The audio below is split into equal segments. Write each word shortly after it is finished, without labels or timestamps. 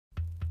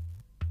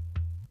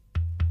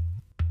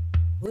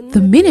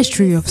The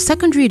Ministry of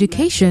Secondary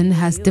Education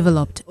has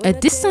developed a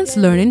distance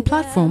learning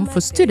platform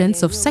for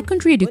students of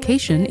secondary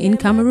education in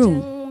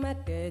Cameroon.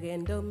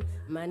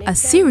 A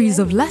series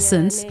of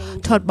lessons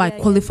taught by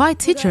qualified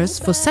teachers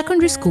for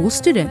secondary school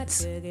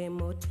students.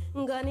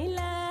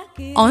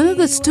 Under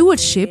the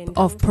stewardship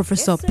of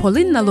Professor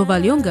Pauline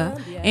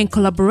Nalovalyonga, in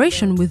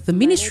collaboration with the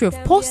Ministry of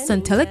Posts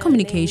and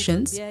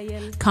Telecommunications,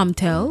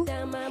 Camtel,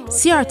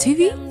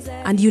 CRTV,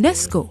 and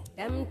UNESCO.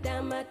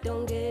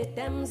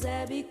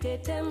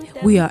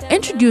 We are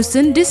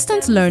introducing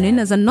distance learning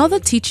as another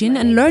teaching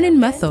and learning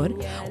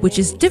method which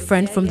is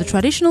different from the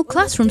traditional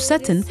classroom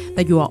setting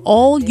that you are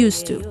all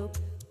used to.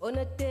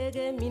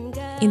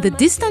 In the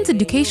distance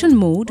education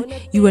mode,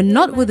 you are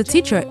not with the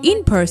teacher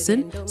in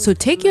person, so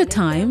take your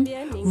time,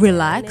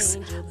 relax,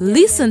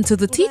 listen to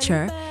the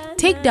teacher,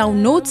 take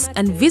down notes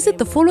and visit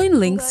the following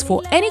links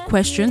for any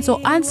questions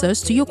or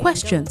answers to your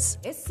questions.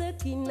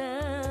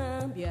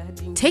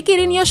 Take it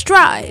in your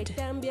stride.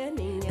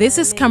 This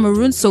is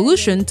Cameroon's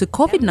solution to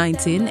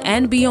COVID-19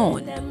 and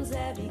beyond.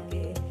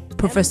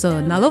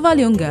 Professor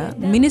Nalovalyonga,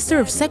 Minister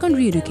of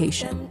Secondary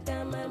Education.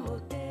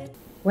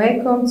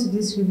 Welcome to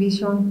this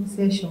revision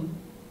session.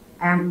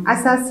 I am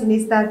Asa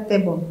Sinister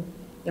Tebo,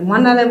 a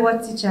mono-level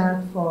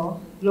teacher for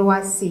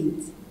lower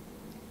seeds.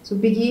 To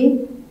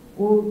begin,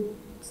 we'll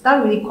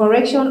start with the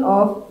correction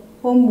of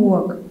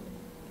homework.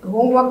 The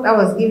homework that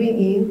was given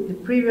in the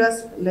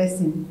previous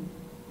lesson.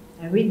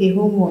 I read the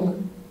homework.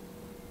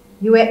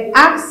 You were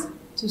asked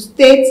to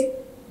state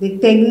the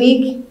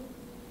technique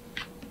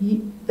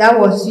that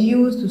was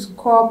used to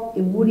score a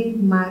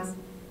wooden mark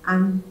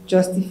and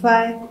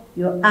justify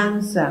your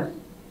answer.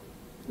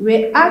 You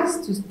were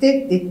asked to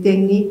state the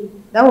technique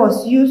that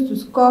was used to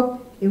score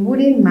a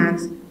wooden mark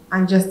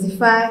and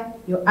justify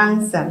your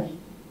answer.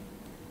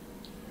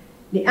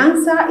 The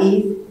answer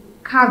is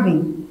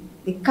carving.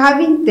 The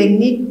carving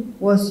technique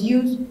was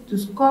used to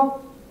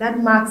score the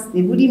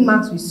wooden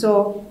marks we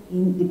saw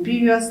in the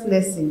previous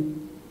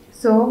lesson.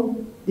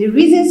 So the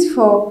reasons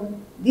for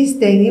this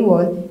technique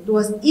was it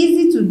was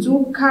easy to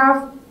do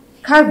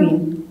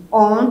carving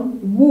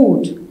on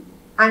wood,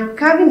 and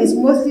carving is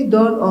mostly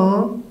done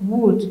on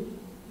wood,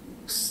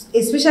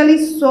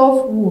 especially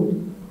soft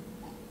wood,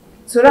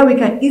 so that we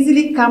can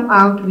easily come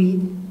out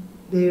with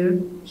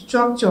the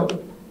structure.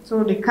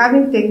 So the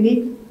carving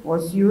technique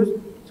was used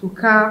to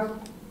carve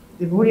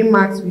the wooden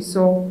marks we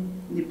saw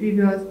in the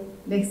previous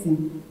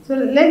lesson. So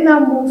let's now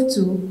move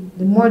to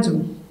the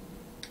module.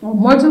 Our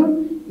module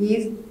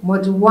is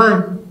Module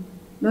 1,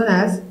 known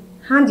as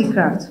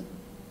Handicraft.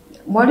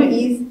 Module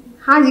is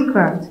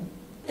Handicraft.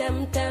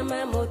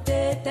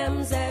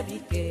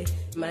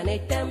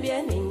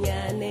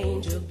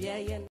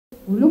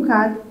 We look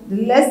at the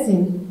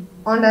lesson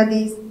under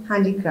this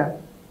handicraft.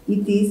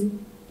 It is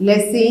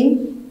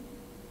Lesson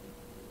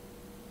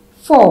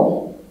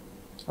 4.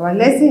 Our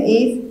lesson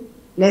is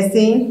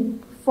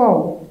Lesson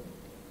 4,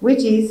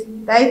 which is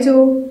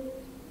titled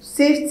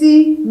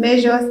Safety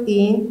Measures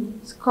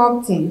in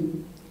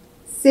Sculpting.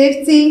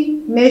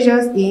 Safety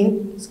Measures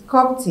in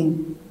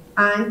Sculpting.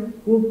 And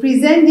we'll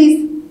present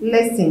this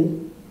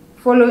lesson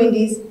following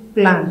this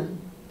plan.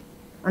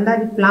 Under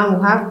the plan,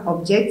 we'll have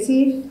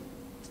objective,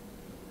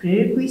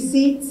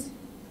 prerequisites,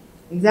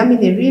 examine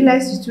the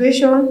real-life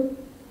situation,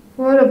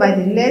 followed by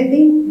the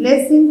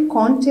lesson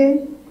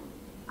content,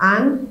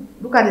 and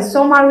look at the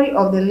summary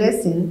of the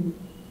lesson.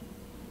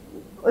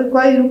 We'll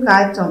look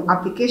at some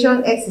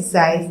application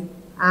exercise,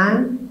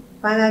 and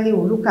finally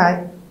we'll look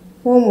at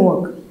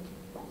homework.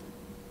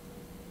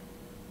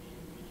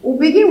 We'll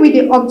begin with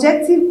the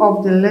objective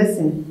of the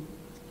lesson.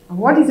 And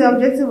what is the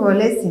objective of a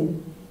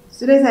lesson?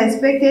 Students are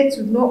expected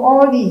to know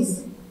all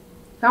these,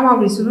 come up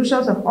with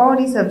solutions of all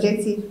these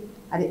objectives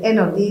at the end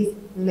of this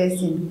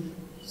lesson.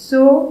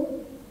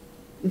 So,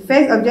 the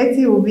first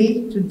objective will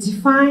be to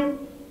define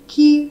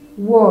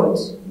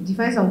keywords,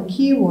 define some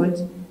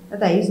keywords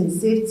that are used in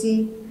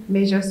safety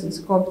measures in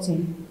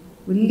sculpting.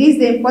 We list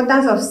the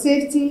importance of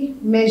safety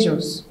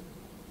measures.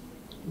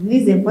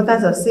 List the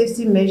importance of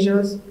safety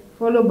measures,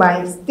 followed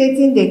by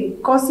stating the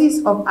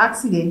causes of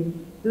accident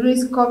during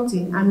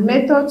sculpting and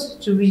methods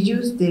to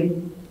reduce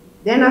them.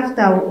 Then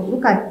after, we'll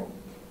look at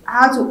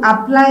how to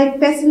apply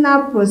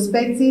personal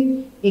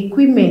protective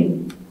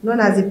equipment known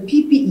as the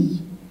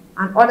PPE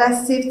and other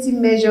safety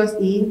measures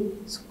in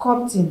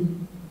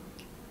sculpting.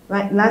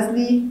 Right.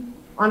 Lastly,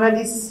 under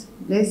this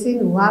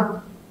lesson, we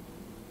have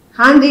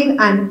handling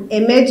an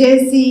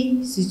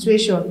emergency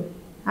situation.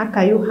 How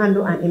can you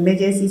handle an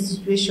emergency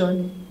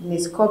situation in a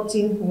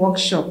sculpting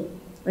workshop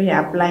when you're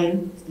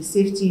applying the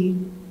safety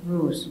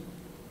rules?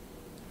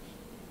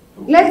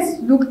 Let's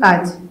look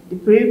at the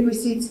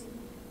prerequisites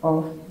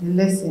of the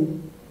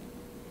lesson.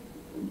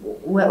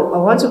 Well, I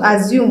want to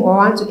assume or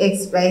want to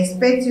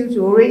expect you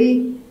to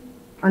already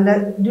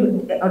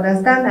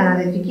understand an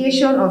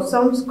identification of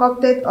some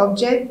sculpted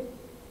object.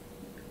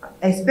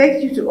 I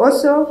expect you to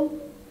also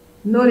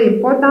know the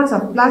importance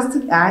of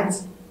plastic art,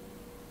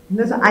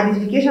 know some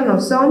identification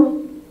of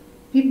some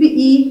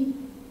PPE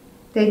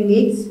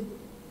techniques,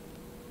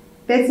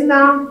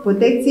 personal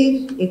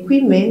protective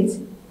equipment,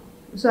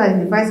 So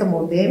identify some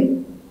of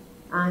them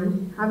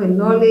and have a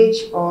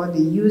knowledge or the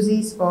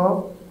uses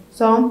of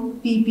some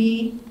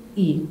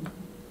PPE.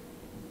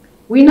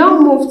 We now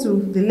move to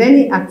the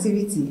learning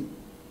activity.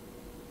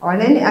 Our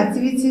learning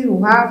activity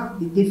will have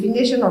the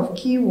definition of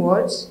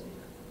keywords,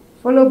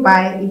 followed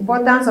by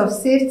importance of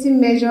safety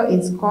measure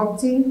in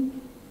sculpting,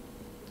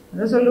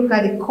 and also look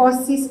at the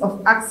causes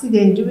of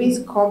accident during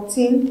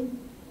sculpting.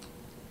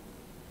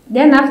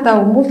 Then after,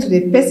 we'll move to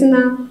the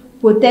personal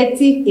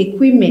protective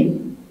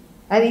equipment,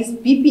 that is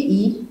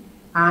PPE,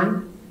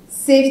 and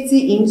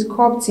safety in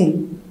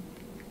sculpting.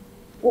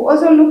 We'll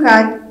also look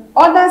at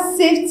other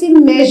safety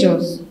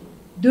measures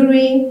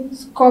during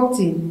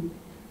sculpting,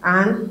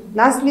 and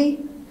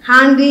lastly,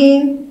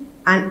 handling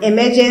an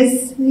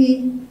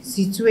emergency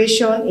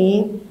situation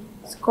in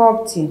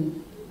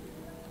sculpting.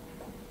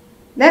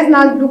 Let's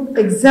now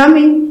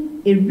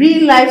examine a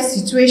real-life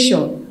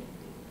situation.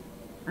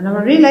 And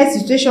our real-life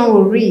situation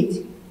will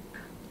read,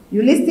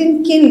 you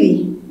listen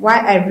keenly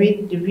while I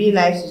read the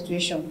real-life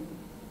situation.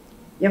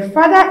 Your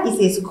father is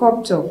a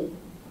sculptor,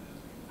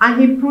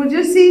 and he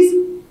produces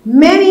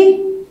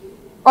many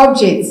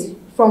objects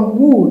from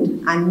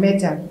wood and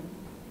metal.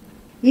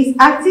 His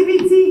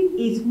activity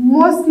is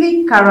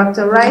mostly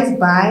characterized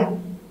by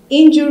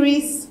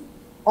injuries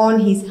on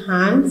his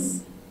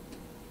hands,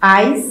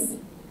 eyes,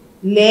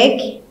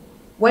 leg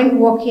when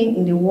working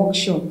in the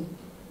workshop.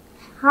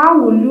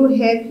 How will you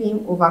help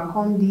him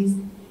overcome these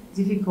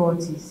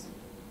difficulties?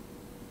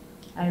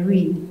 I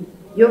read,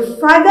 your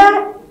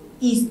father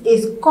is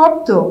a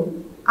sculptor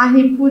and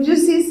he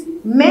produces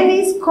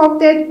many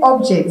sculpted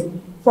objects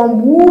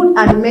from wood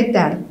and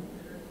metal.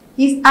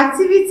 His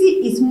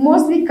activity is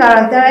mostly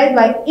characterized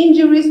by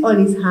injuries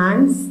on his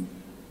hands,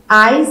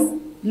 eyes,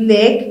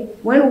 leg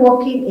when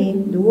working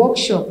in the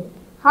workshop.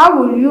 How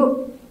will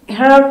you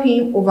help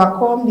him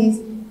overcome these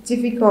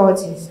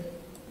difficulties?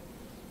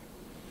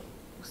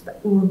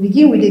 We will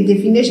begin with the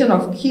definition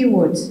of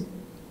keywords.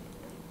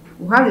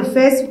 We have the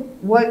first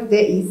word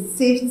there is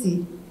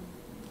safety.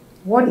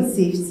 What is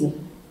safety?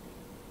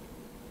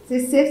 So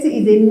safety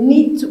is the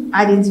need to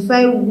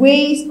identify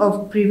ways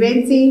of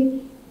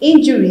preventing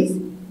injuries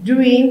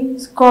during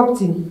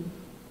sculpting.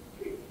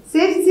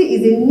 Safety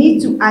is the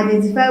need to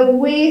identify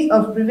ways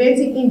of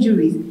preventing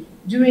injuries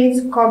during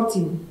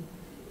sculpting.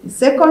 The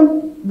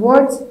second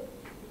word,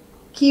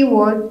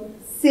 keyword,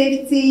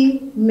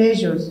 safety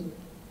measures.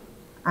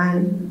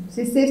 And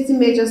safety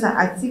measures are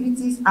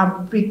activities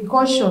and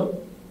precautions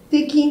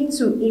taken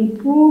to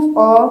improve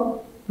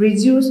or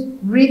reduce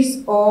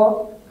risks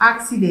or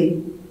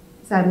accident.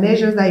 These are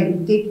measures that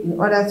you take in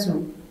order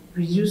to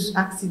reduce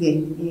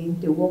accident in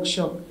the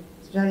workshop,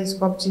 especially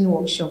sculpting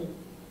workshop.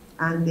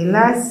 And the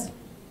last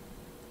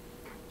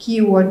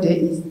keyword there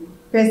is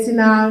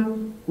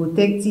personal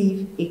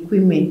protective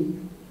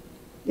equipment.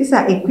 These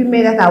are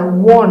equipment that are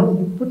worn,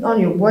 you put on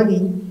your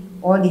body,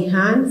 or the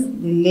hands,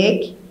 the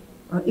leg,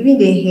 or even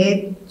the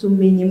head to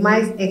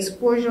minimize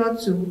exposure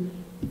to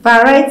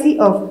variety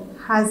of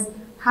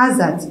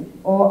hazards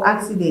or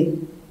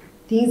accident.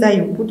 Things that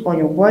you put on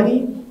your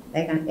body,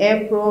 like an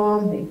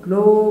apron, the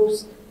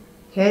gloves,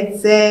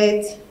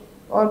 headset,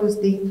 all those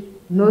things,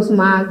 nose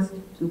masks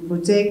to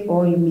protect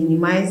or you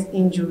minimize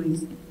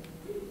injuries.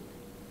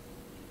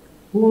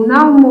 We will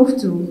now move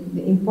to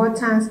the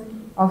importance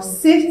of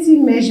safety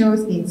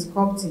measures in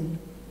sculpting.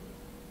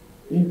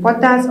 The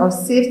importance of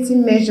safety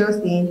measures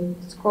in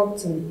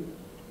sculpting.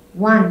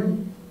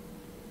 1.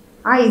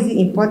 How is it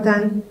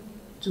important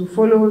to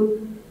follow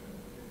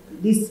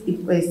these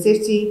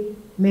safety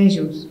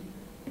measures?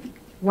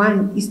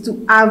 1 is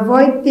to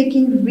avoid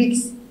taking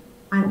risks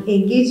and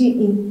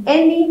engaging in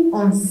any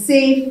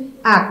unsafe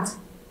act,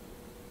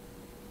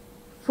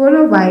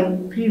 followed by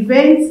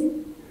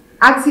prevent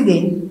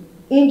accident,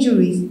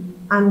 injuries,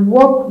 and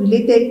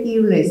work-related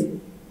illness,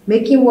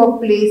 making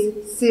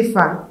workplace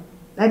safer.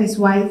 That is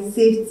why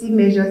safety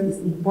measures is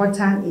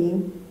important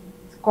in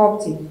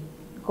sculpting.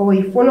 Because when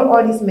you follow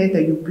all these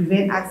methods, you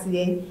prevent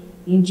accident,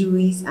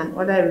 injuries, and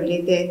other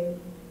related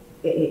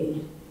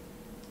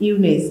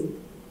illness.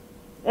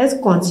 Let's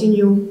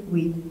continue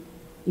with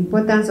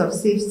importance of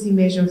safety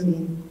measures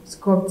in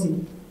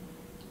sculpting.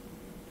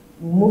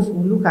 We'll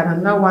look at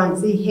another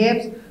one. It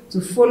helps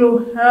to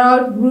follow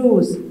health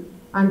rules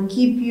and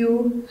keep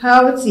you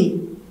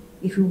healthy.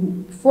 If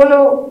you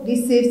follow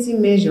these safety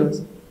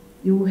measures,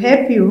 it will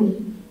help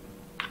you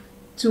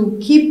to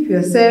keep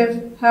yourself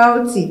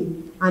healthy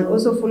and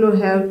also follow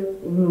health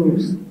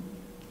rules.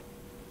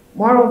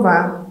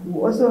 Moreover, we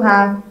also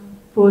have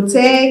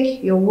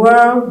protect your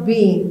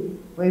well-being.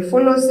 When you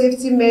follow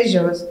safety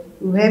measures,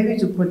 it will help you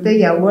to protect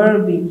your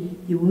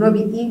well-being. You will not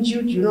be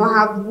injured, you will not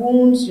have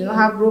wounds, you will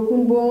not have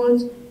broken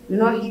bones, you will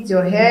not hit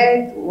your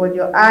head or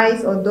your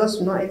eyes, or dust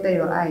will not enter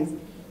your eyes.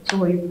 So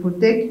when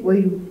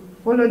you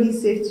follow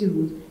these safety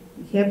rules,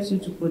 it helps you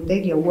to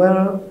protect your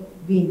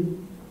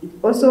well-being. It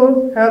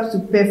also helps to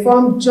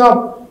perform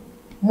job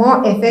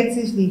more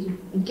effectively.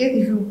 In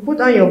case if you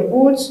put on your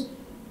boots,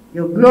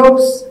 your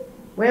gloves,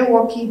 when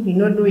working, you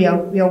know you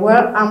are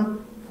well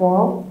armed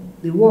for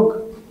the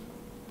work.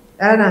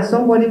 rather than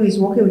somebody who is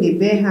working with a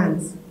bare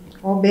hands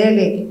or bare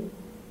leg.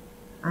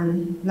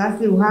 And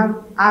lastly, we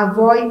have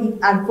avoid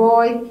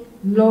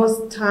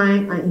lost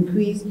time and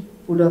increase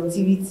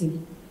productivity.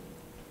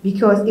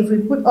 Because if we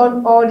put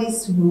on all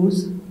these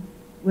rules,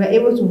 we're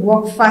able to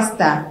work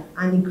faster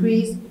and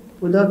increase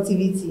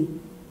productivity.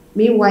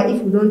 Meanwhile,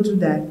 if we don't do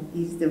that,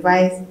 it's the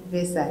vice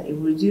versa. It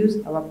will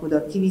reduce our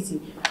productivity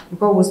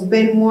because we'll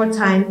spend more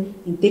time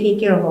in taking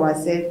care of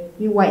ourselves.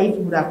 Meanwhile, if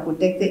we would have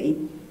protected it,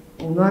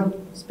 we will not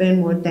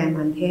spend more time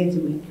and hence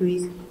it will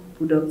increase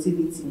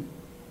productivity.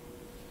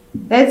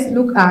 Let's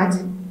look at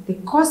the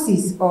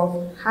causes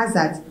of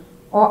hazards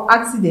or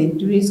accident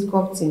during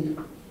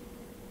sculpting.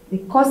 The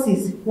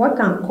causes, what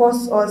can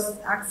cause us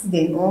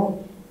accident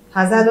or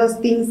hazardous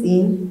things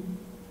in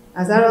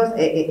hazardous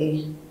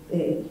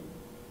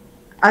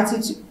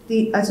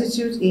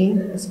attitude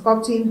in a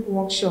sculpting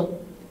workshop.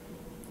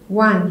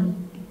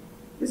 One,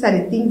 these are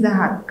the things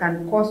that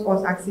can cause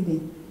us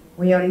accident.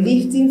 When you're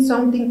lifting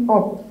something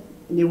up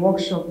in the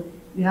workshop,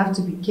 you have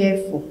to be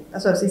careful.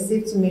 That's why I say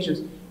safety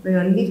measures. When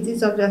you're lifting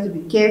something, you have to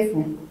be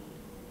careful.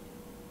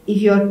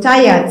 If you're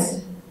tired,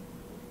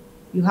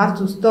 you have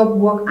to stop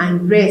work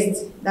and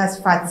rest. That's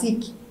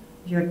fatigue.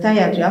 If you're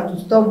tired, you have to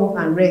stop work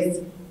and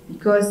rest.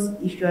 Because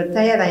if you're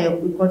tired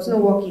and you continue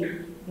working,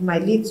 it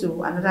might lead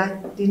to another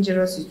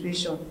dangerous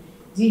situation.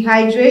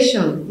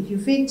 Dehydration. If you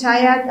feel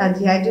tired and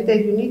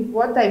dehydrated, you need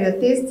water. If you're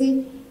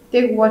thirsty,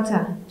 take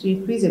water to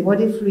increase the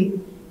body fluid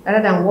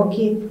rather than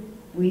working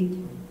with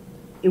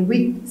a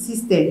weak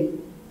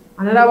system.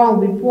 Another one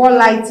will be poor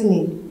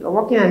lighting. You're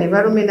working in an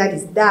environment that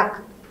is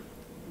dark.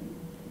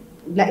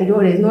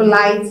 There's no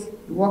light,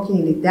 you're working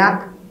in the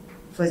dark.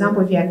 For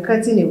example, if you are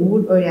cutting a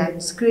wood or you are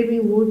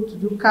scraping wood to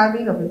do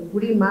carving of a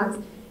wooden mat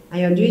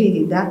and you're doing it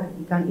in the dark,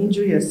 you can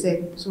injure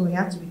yourself. So we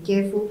have to be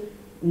careful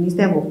in this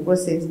type of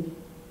process.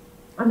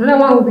 Another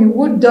one will be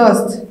wood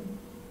dust,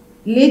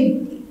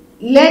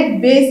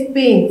 lead-based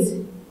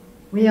paint.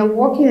 When you're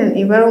working in an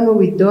environment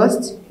with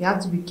dust, you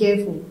have to be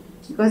careful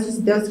because this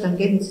dust can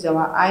get into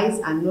our eyes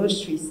and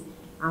nostrils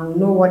and we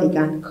know what it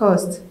can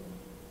cause.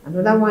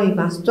 Another one, you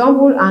can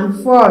stumble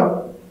and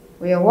fall.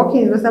 When you're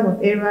walking in those type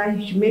of area,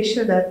 you should make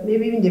sure that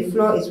maybe even the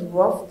floor is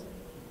rough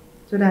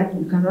so that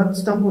you cannot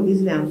stumble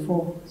easily and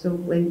fall. So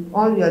when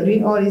you are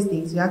doing all these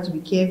things, you have to be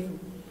careful.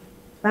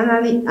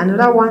 Finally,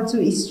 another one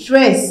too is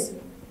stress.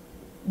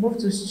 Move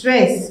to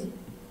stress.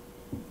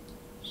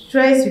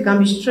 Stress, you can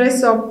be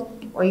stressed up,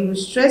 or you will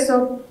stress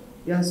up,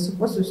 you are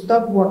supposed to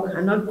stop work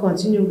and not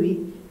continue with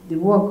the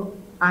work.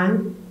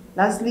 And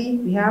lastly,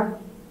 we have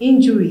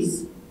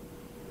injuries.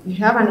 If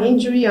you have an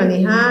injury on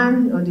the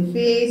hand, on the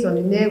face, on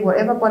the neck,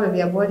 whatever part of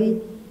your body,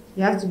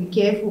 you have to be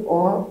careful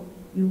or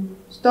you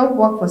stop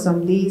work for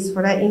some days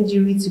for that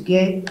injury to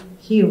get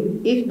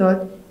healed. If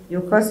not,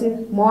 you're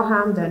causing more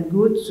harm than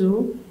good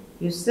to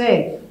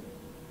yourself.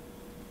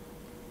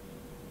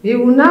 We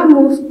will now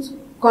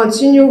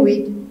continue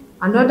with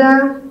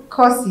another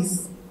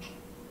causes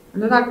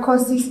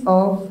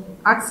of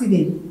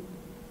accident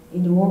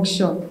in the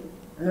workshop.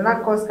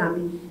 Another cause can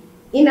be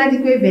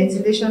inadequate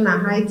ventilation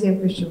and high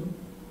temperature.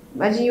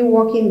 Imagine you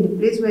working in the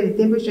place where the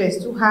temperature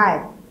is too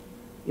high.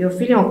 You're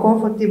feeling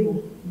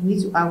uncomfortable. You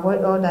need to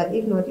avoid all that.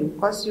 If not, it will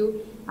cause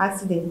you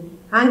accident.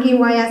 Hanging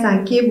wires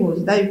and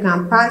cables that you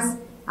can pass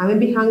and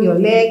maybe hang your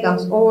leg and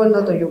all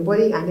not on your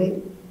body and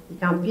then it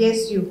can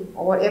pierce you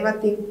or whatever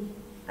thing.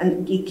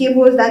 And the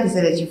cables that is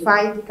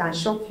electrified can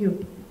shock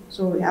you.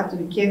 So we have to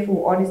be careful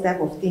with all this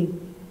type of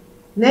thing.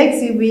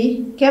 Next will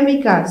be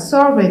chemicals,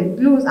 solvent,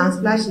 glues and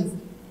splashes.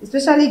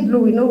 Especially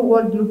glue, we know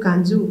what glue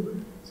can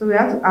do. So we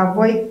have to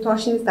avoid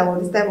touching this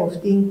type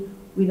of thing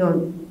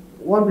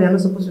what we are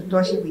not supposed to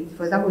touch it with.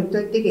 For example, you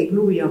take a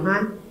glue with your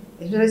hand,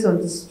 especially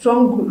some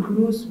strong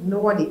glues, we know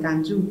what they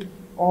can do.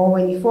 Or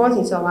when it falls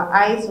into our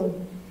eyes,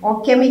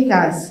 or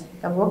chemicals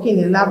can work in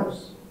the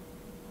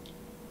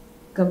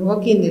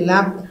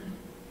lab.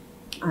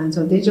 And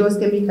some dangerous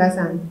chemicals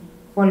and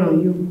fall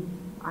on you.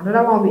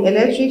 Another one will be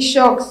electric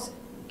shocks.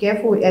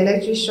 Careful with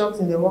electric shocks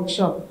in the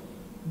workshop.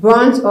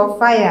 Burns or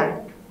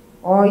fire,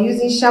 or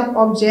using sharp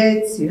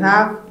objects. You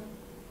have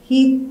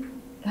heat,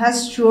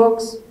 has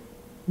strokes,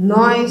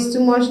 noise, too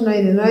much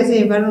noise, the noisy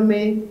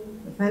environment,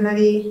 and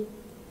finally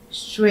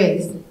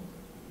stress.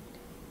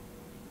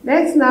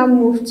 Let's now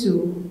move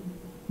to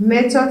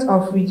methods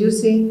of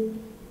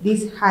reducing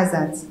these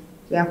hazards.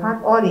 We have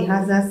had all the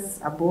hazards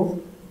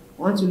above.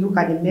 We want to look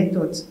at the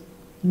methods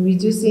in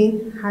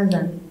reducing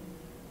hazard.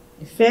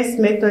 The first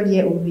method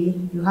here will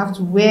be you have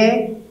to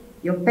wear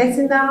your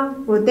personal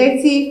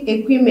protective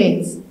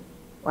equipment.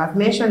 We have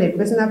mentioned the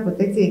personal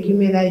protective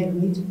equipment that you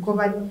need to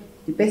cover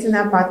the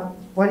personal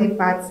body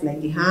parts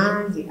like the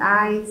hands, the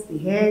eyes, the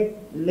head,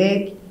 the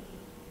leg. You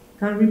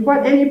can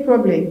report any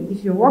problem.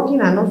 If you're working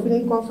and not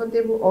feeling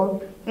comfortable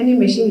or any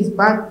machine is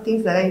bad,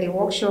 things like that in the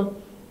workshop,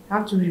 you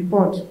have to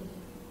report.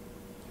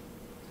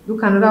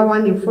 Look another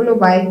one, you follow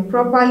by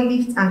proper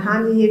lift and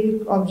handle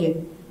heavy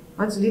object.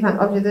 Want to lift an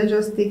object, don't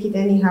just take it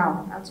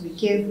anyhow. You have to be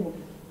careful.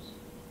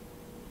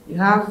 You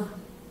have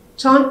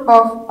turn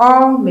off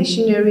all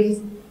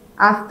machineries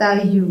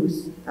after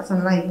use. That's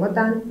another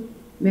important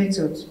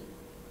method.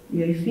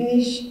 When you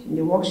finish in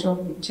the workshop,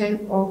 you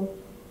turn off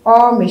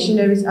all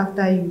machineries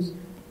after use.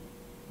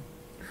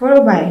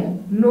 Followed by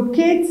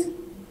locate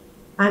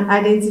and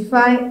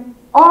identify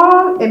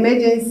all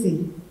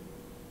emergency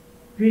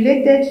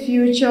related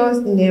features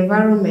in the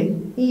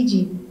environment,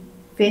 e.g.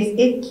 first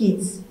aid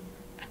kits,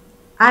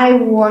 eye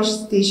wash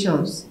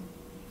stations,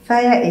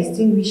 fire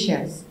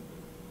extinguishers,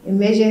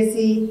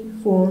 emergency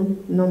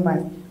phone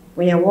numbers.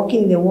 When you're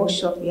working in the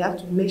workshop, you have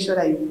to make sure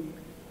that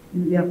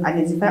you have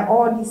identified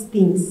all these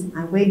things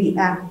and where they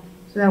are,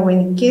 so that when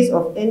in case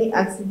of any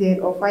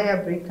accident or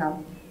fire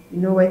breakout, you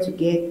know where to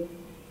get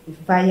a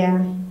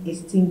fire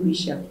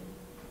extinguisher.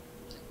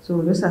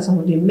 So those are some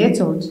of the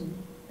methods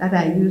that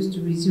are used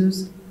to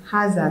reduce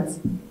hazards.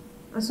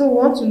 And so we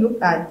want to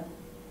look at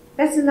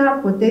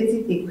personal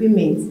protective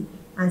equipment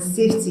and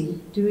safety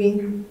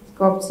during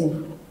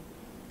sculpting.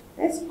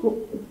 Let's go.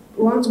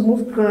 We want to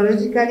move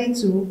chronologically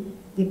to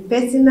the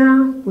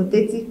personal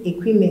protective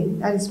equipment,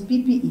 that is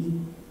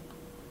PPE,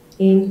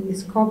 in a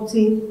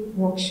sculpting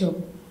workshop.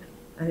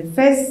 And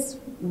first,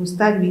 we'll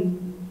start with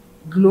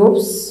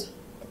gloves,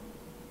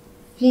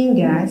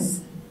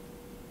 fingers.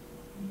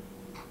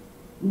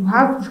 We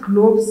have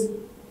gloves,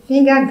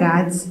 finger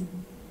guards,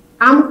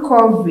 arm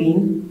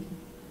covering.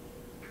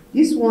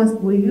 These ones,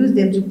 we use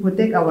them to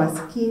protect our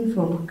skin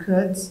from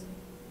cuts,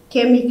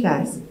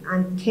 chemicals,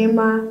 and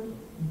thermal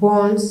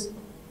burns,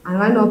 and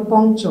why not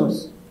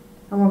punctures.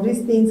 Some of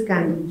these things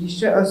can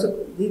destroy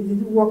also. They do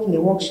work in a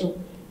workshop.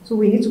 So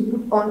we need to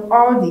put on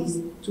all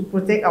these to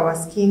protect our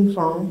skin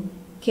from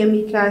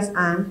chemicals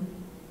and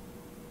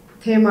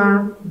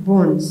thermal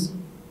burns.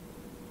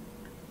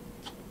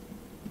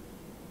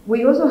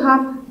 We also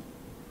have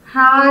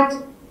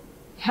hard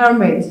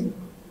helmet.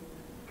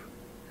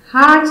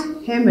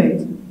 Hard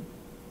helmet.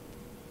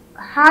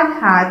 Hard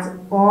hat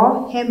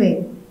or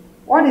helmet.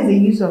 What is the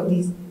use of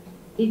this?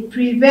 It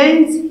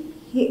prevents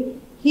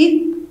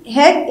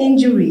head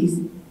injuries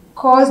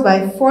caused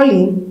by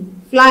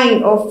falling,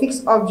 flying, or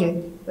fixed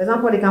objects. For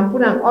example, they can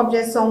put an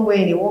object somewhere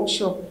in a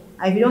workshop,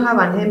 and if you don't have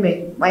an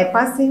helmet, by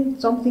passing,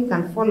 something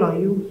can fall on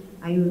you,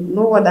 and you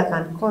know what that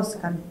can cause,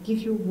 can give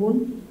you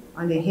wound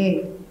on the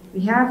head.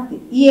 We have the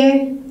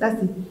ear,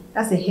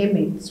 that's a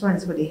helmet. This one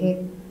is for the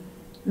head.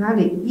 We have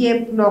the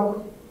ear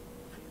plug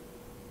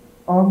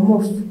or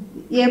muff.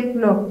 The ear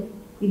plug,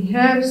 it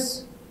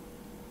helps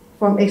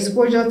from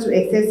exposure to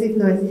excessive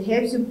noise. It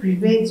helps to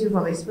prevent you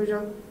from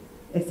exposure to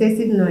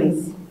excessive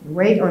noise. You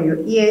wear it on your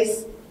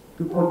ears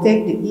to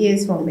protect the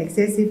ears from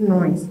excessive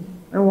noise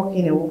when working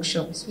in a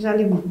workshop,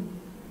 especially with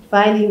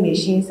filing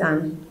machines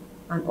and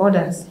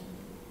others.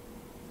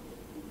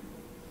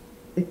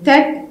 The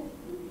third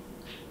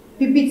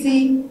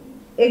PPT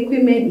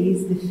equipment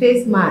is the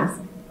face mask.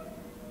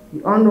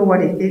 You all know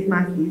what a face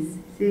mask is.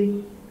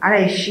 See,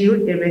 either a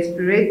shield, a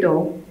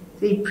respirator.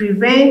 So it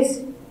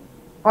prevents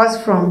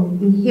us from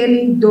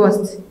inhaling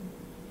dust.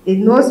 A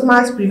nose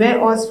mask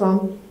prevents us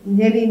from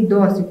inhaling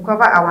dust. You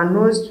cover our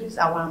nostrils,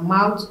 our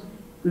mouth,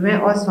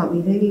 prevent us from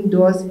inhaling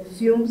dust,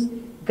 fumes,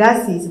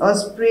 gases, or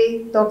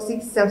spray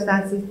toxic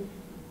substances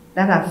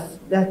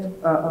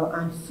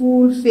and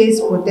full face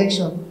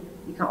protection.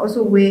 You can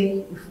also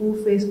wear a full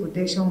face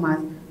protection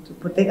mask to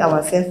protect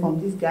ourselves from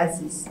these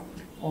gases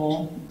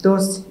or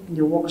dust in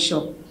the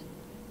workshop.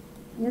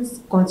 Let's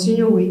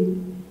continue with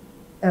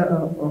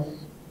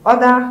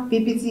other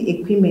PPT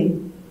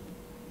equipment.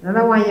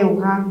 Another one here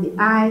we have the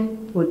eye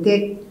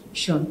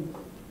protection.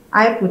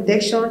 Eye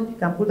protection, you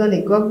can put on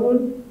a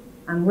goggle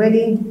and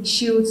wearing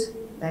shields,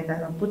 like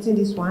I'm putting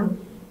this one.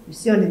 You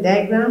see on the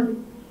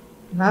diagram,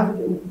 you have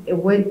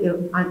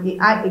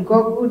a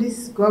goggle,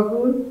 this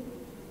goggle,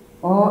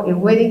 or a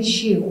wedding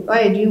shield.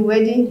 While you're doing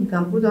wedding, you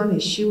can put on a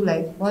shield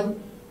like what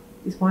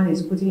this one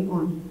is putting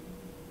on.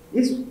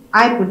 This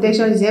eye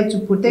protection is help to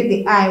protect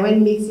the eye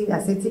when mixing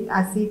acetic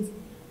acid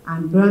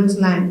and burnt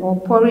lime or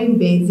pouring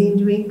benzene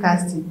during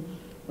casting.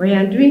 When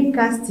you're doing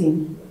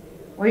casting,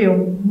 when you're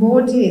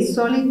molding a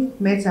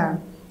solid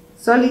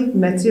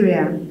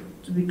material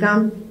to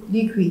become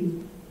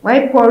liquid,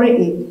 while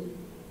pouring it,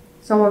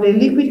 some of the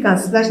liquid can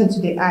splash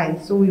into the eye.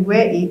 So we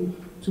wear it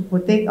to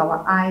protect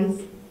our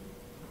eyes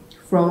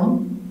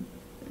from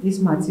these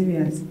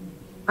materials.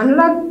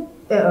 Another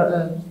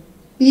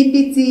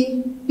PPE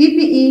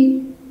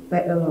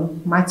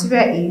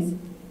material is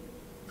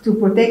to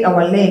protect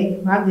our leg.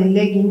 We have the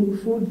legging,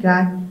 foot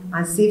guard,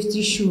 and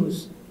safety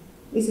shoes.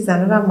 This is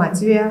another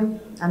material,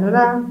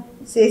 another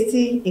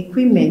safety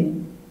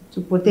equipment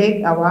to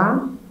protect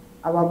our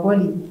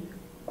body.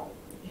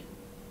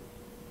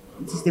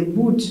 It is the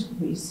boot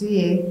you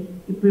see here.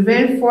 To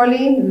prevent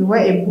falling, we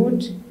wear a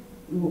boot.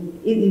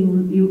 It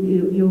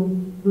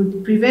will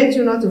prevent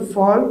you not to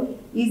fall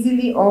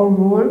easily or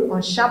roll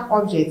on sharp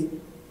objects,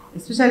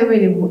 especially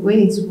when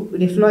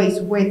the floor is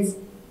wet. It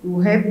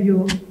will help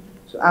you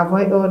to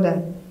avoid all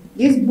that.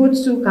 These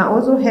boots too can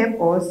also help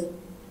us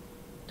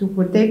to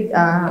protect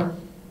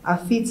our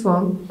feet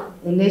from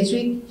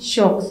electric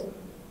shocks.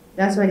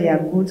 That's why they are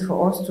good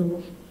for us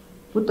to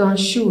put on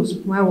shoes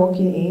while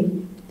working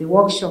in the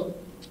workshop.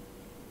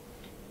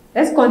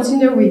 Let's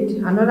continue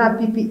with another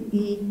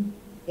PPE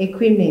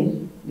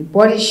equipment, the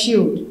body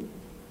shield.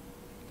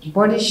 The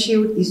body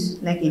shield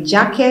is like a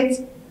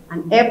jacket,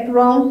 an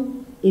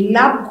apron, a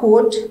lab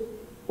coat,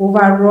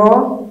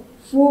 overall,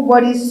 full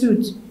body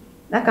suit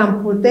that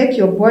can protect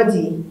your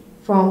body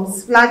from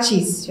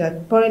splashes. You're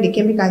pouring the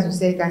chemicals, you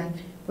say, can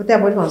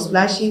protect your body from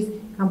splashes,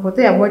 can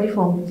protect your body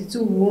from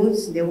little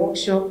wounds in the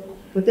workshop,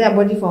 protect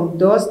your body from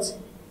dust.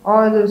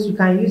 All those you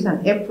can use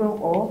an apron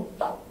or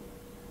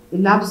a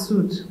lab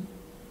suit.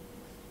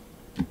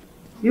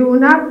 You will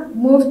now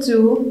move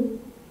to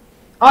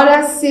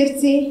other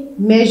safety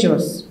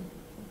measures.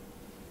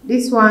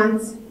 These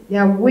ones,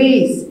 there are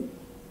ways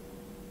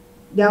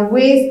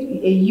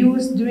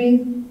used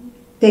during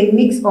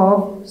techniques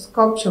of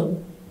sculpture.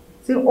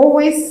 So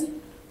always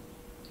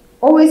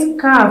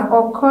carve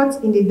or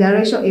cut in the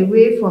direction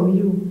away from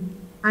you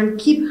and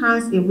keep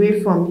hands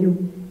away from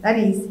you. That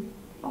is,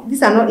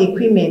 these are not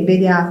equipment, but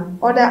there are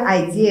other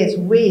ideas,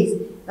 ways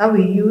that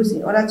we use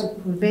in order to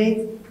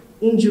prevent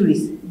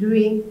injuries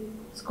during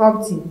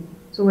sculpting.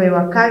 So when you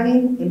are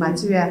carving a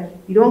material,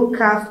 you don't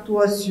carve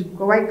towards you.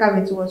 Because why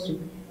carve it towards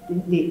you?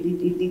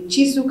 The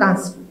chisel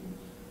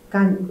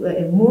can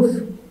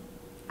move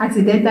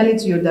accidentally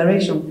to your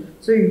direction.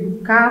 So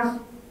you carve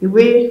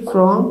away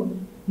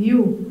from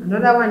you.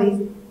 Another one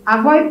is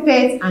avoid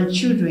pets and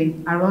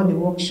children around the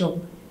workshop.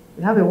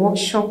 You have a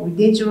workshop with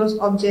dangerous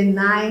objects,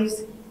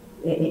 knives,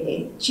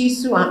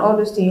 chisel, and all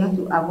those things. You have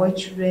to avoid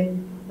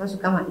children not to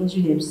come and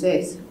injure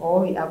themselves,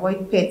 or you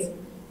avoid pets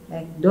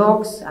like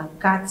dogs and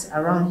cats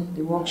around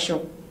the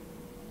workshop.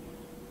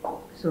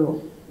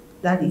 So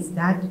that is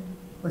that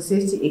for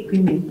safety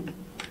equipment.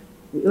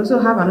 We also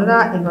have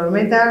another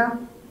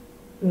environmental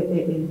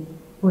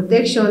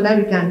protection that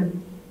we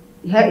can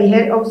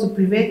help us to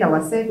prevent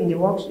ourselves in the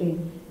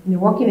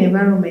working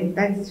environment.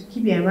 That is to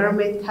keep the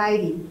environment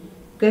tidy.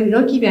 Because if you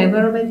don't keep your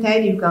environment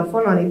tidy, you can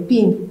fall on a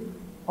pin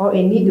or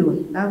a needle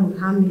that will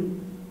harm you.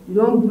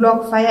 You don't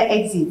block fire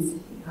exits.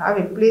 You have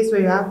a place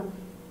where you have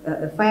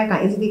a fire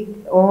can easily,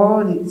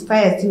 or the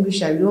fire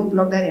extinguisher. You don't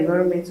block that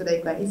environment so that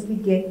you can easily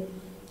get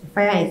a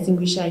fire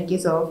extinguisher in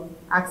case of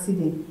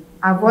accident.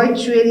 Avoid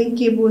trailing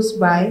cables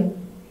by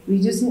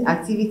reducing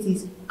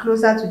activities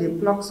closer to the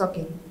plug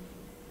socket.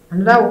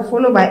 And that will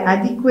follow by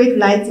adequate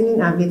lighting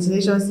and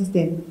ventilation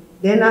system.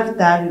 Then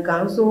after, you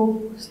can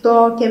also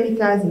store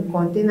chemicals in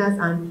containers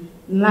and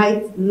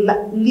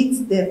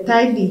lit them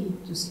tightly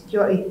to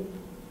secure it.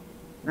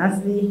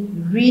 Lastly,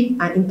 read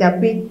and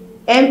interpret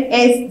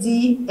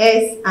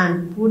MSDS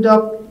and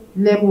product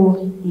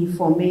label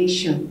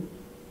information.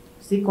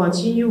 Still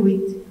continue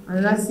with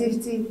another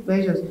safety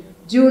measures.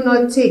 Do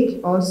not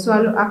take or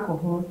swallow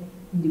alcohol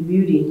in the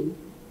building.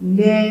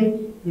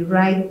 Learn the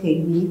right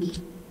technique.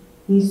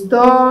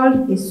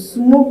 Install a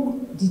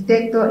smoke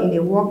detector in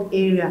the work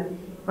area.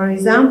 For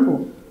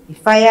example, a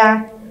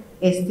fire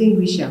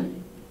extinguisher.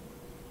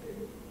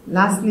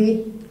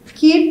 Lastly,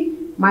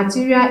 keep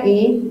material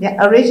in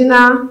the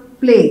original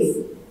place.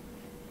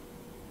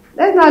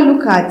 Let's now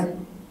look at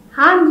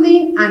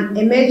handling an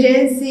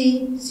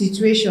emergency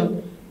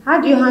situation.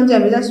 How do you handle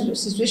an emergency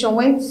situation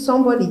when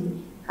somebody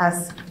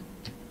has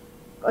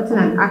gotten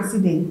an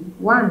accident?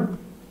 1,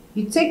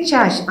 you take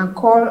charge and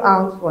call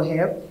out for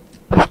help.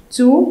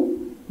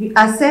 2, you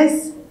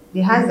assess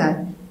the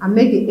hazard and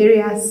make the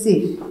area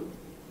safe.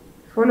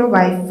 Followed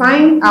by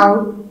find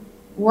out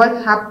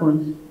what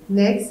happened.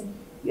 Next,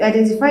 you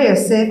identify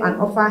yourself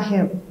and offer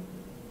help.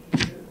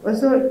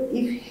 Also,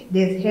 if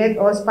there's head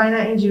or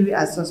spinal injury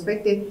as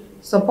suspected,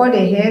 support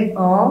the head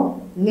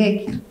or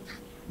neck.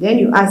 Then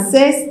you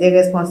assess the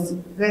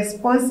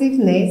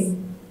responsiveness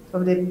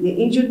of the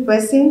injured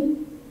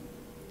person,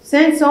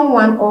 send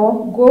someone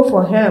or go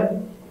for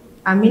help,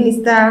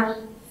 administer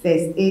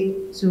first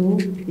aid to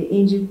the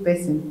injured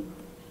person.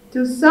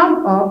 To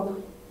sum up,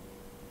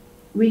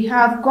 we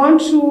have gone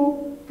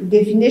through the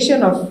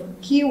definition of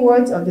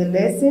keywords of the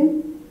lesson.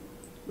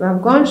 We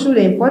have gone through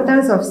the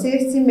importance of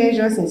safety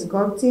measures in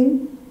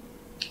sculpting.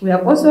 We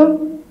have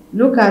also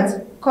looked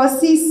at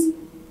causes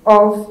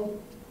of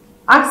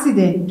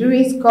accident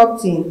during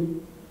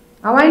sculpting.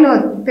 And why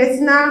not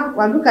personal?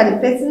 We'll look at the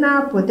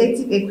personal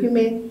protective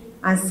equipment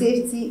and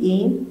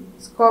safety in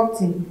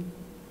sculpting.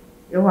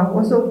 We have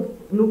also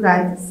looked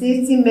at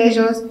safety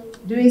measures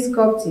during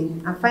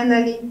sculpting. And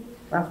finally, we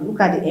have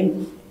looked at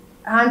the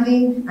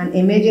handling an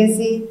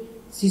emergency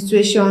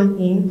situation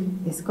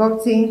in the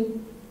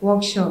sculpting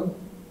workshop.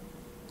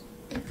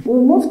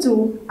 We'll move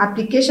to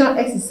application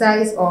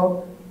exercise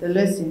of the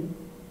lesson.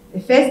 The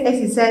first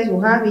exercise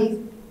we'll have is,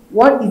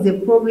 what is the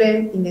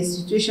problem in the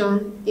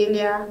situation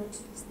earlier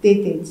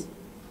stated?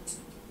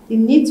 You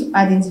need to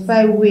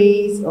identify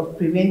ways of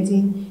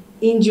preventing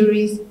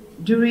injuries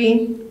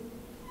during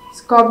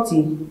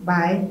sculpting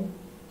by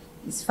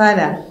his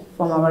father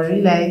from our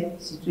real life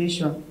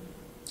situation.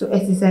 So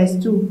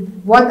exercise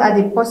 2, what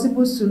are the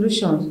possible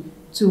solutions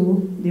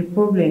to the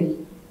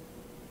problem?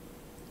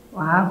 We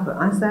have the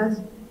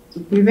answers. To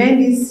prevent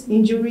these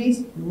injuries,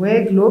 you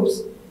wear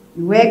gloves,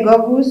 you wear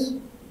goggles,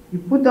 you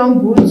put on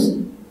boots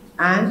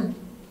and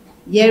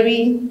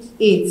hearing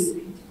aids.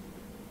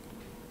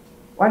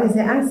 What is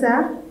the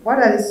answer? What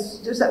are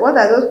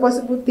those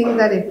possible things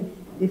that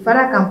the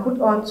father can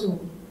put on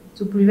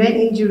to prevent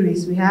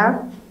injuries? We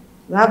have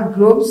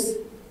gloves.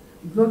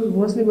 Gloves, we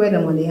mostly wear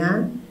them on the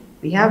hand.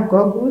 We have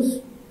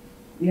goggles.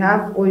 We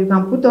have, or you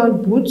can put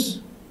on boots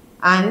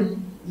and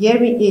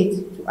hearing aids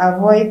to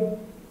avoid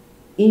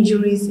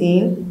injuries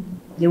in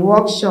the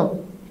workshop.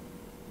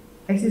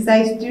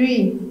 Exercise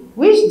 3.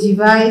 Which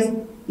device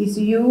is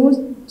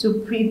used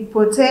to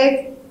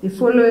protect the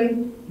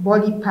following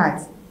body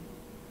parts?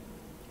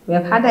 We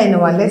have had that in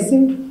our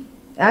lesson.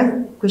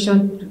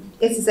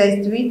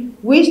 Exercise 3.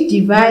 Which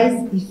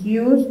device is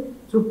used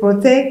to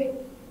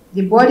protect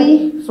the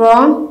body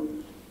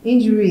from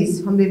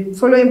injuries, from the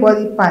following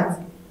body parts?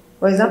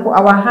 For example,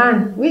 our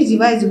hand. Which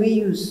device do we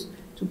use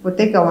to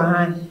protect our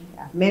hand?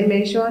 Main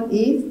mention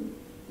is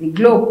the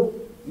glove.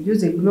 We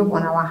use a glove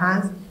on our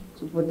hands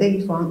to protect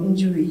it from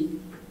injury.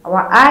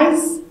 Our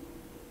eyes,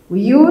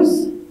 we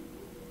use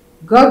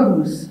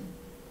goggles.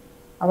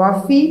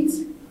 Our feet,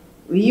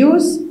 we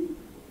use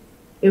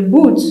a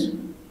boot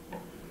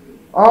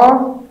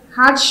or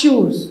hard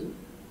shoes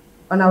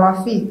on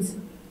our feet.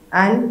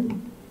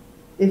 And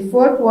the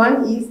fourth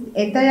one is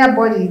entire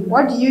body.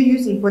 What do you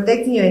use in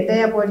protecting your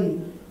entire body?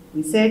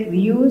 We said we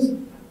use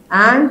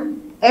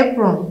an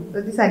apron.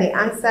 So these are the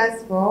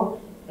answers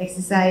for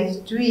exercise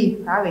 3.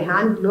 We have a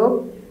hand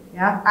glove, we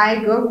have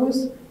eye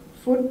goggles,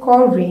 foot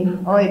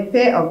covering or a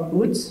pair of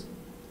boots,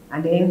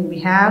 and then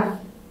we have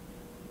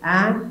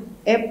an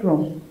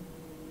apron.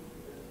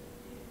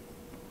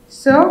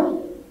 So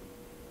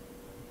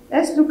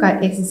let's look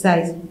at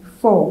exercise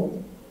 4.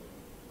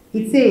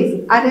 It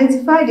says,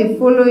 identify the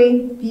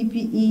following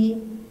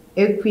PPE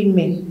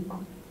equipment.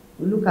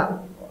 We look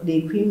at the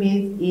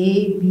equipment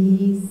A,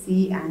 B,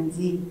 C, and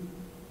D.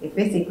 The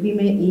first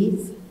equipment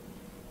is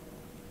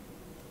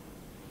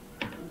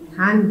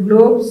hand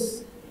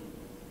gloves.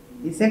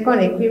 The second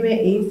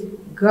equipment is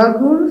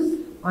goggles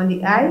on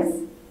the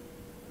eyes.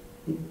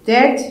 The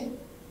third,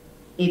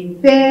 a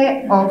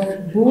pair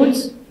of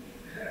boots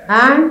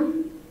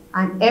and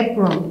an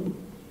apron.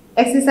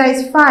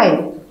 Exercise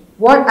 5.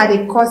 What are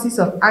the causes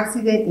of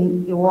accident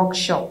in a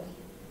workshop?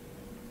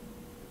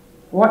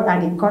 What are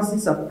the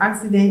causes of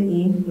accident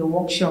in a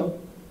workshop?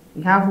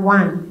 We have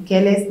 1,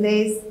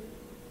 carelessness,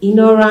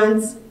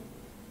 ignorance,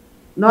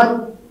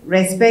 not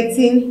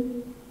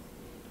respecting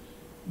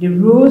the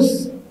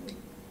rules,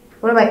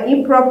 followed by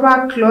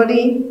improper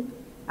clothing,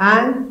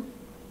 and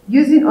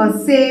using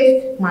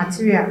unsafe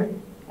material,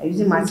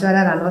 using material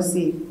that are not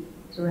safe.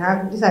 So we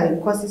have, these are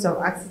the causes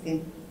of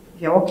accident.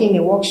 If you're working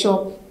in a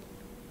workshop,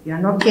 you are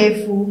not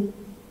careful,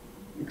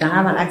 you can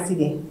have an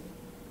accident.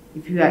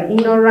 If you are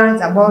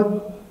ignorant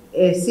about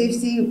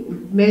safety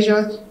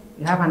measures,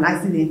 you have an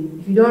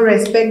accident. If you don't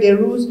respect the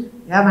rules, you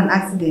have an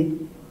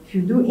accident. If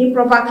you do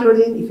improper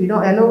clothing, if you're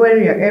not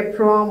wearing your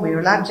apron or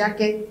your lab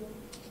jacket,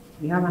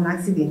 you have an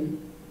accident.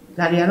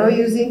 That you are not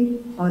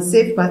using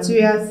unsafe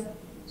materials.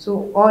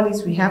 So all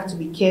this we have to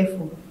be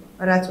careful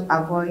in order to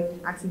avoid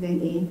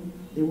accident in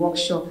the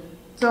workshop.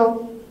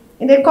 So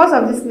in the course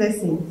of this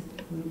lesson,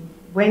 we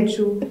went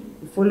through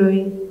the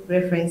following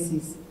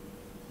references.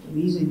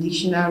 We use a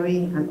dictionary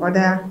and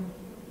other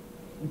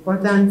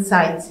important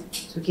sites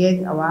to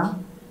get our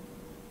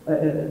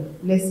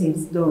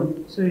lessons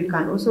done. So you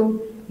can also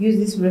use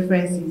these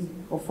references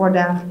for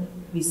further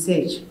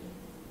research.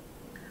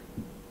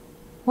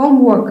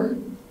 Homework.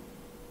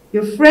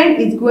 Your friend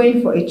is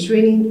going for a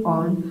training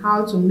on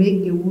how to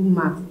make a wood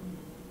mask.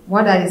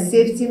 What are the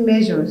safety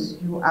measures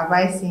you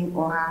advise him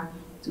or her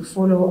to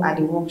follow at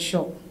the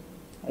workshop?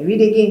 I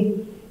read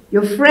again.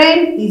 Your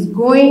friend is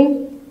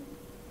going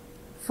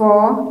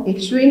for a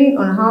training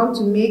on how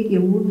to make a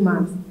wood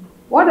mask.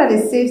 What are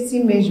the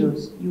safety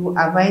measures you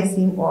advise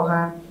him or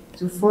her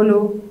to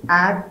follow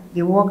at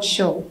the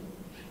workshop?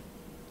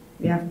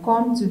 We have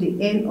come to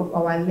the end of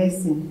our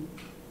lesson.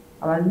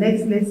 Our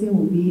next lesson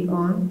will be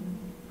on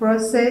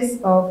process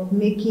of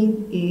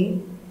making a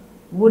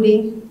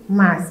wooden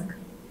mask.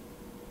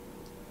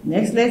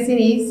 Next lesson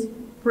is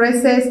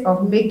process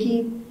of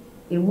making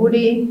a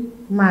wooden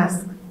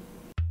mask.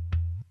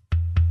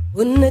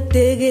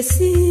 Unatege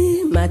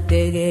si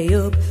matege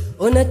yop,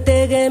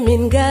 unatege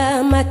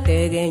minga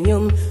matege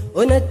nyum,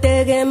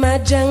 unatege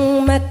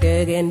majang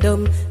matege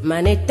ndom,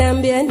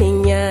 manetambia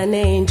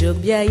ninyane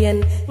injobia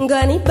yen,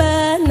 ngani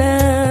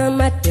bana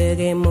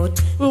matege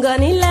mot,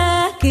 ngani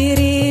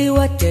lakiri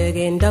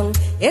watege ndong,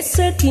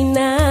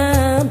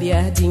 esekina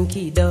bia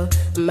dinkido,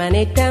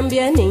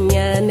 manetambia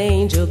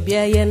ninyane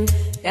injobia yen,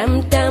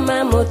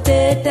 tamtama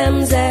mote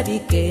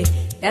tamzabike,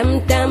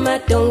 Tam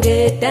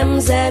tonge tam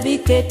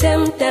zabike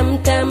tam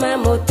tama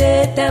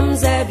mote tam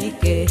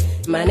zabike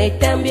mane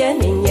tambia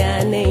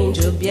ninyane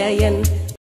injobia yen